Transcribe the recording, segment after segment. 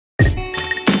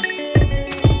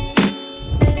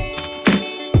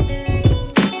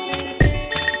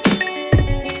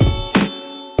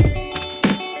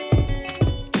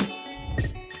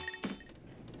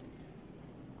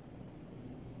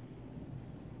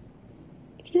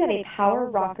have a power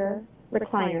rocker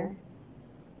recliner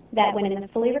that, when in the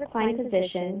fully reclined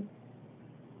position,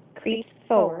 creeps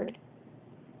forward.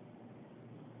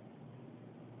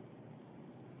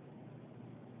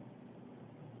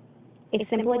 A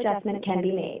simple adjustment can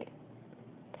be made.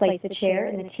 Place the chair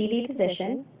in the TV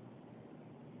position.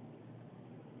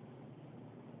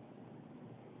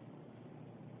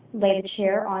 Lay the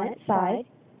chair on its side.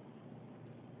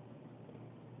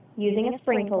 Using a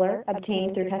spring puller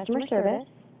obtained through customer service,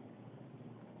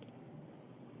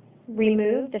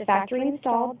 remove the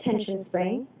factory-installed tension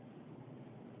spring.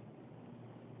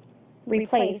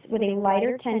 Replace with a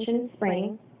lighter tension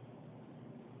spring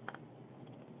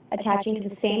attaching to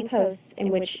the same posts in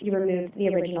which you removed the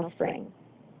original spring.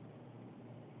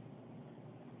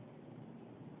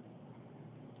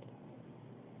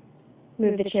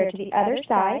 Move the chair to the other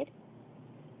side.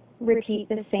 Repeat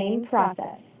the same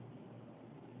process.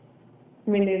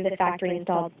 Remove the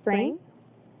factory-installed spring.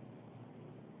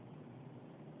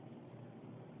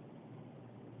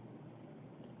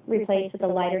 Replace with a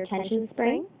lighter tension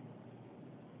spring.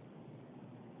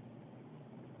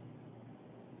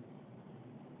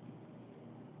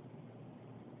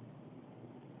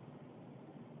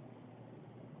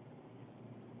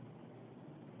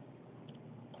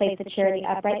 Place the chair in the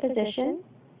upright position.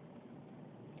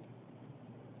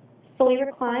 Fully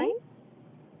recline.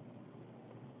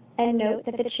 And note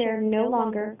that the chair no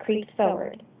longer creeps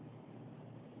forward.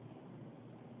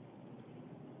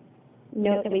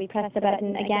 Note that we press the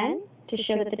button again to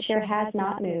show that the chair has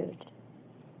not moved.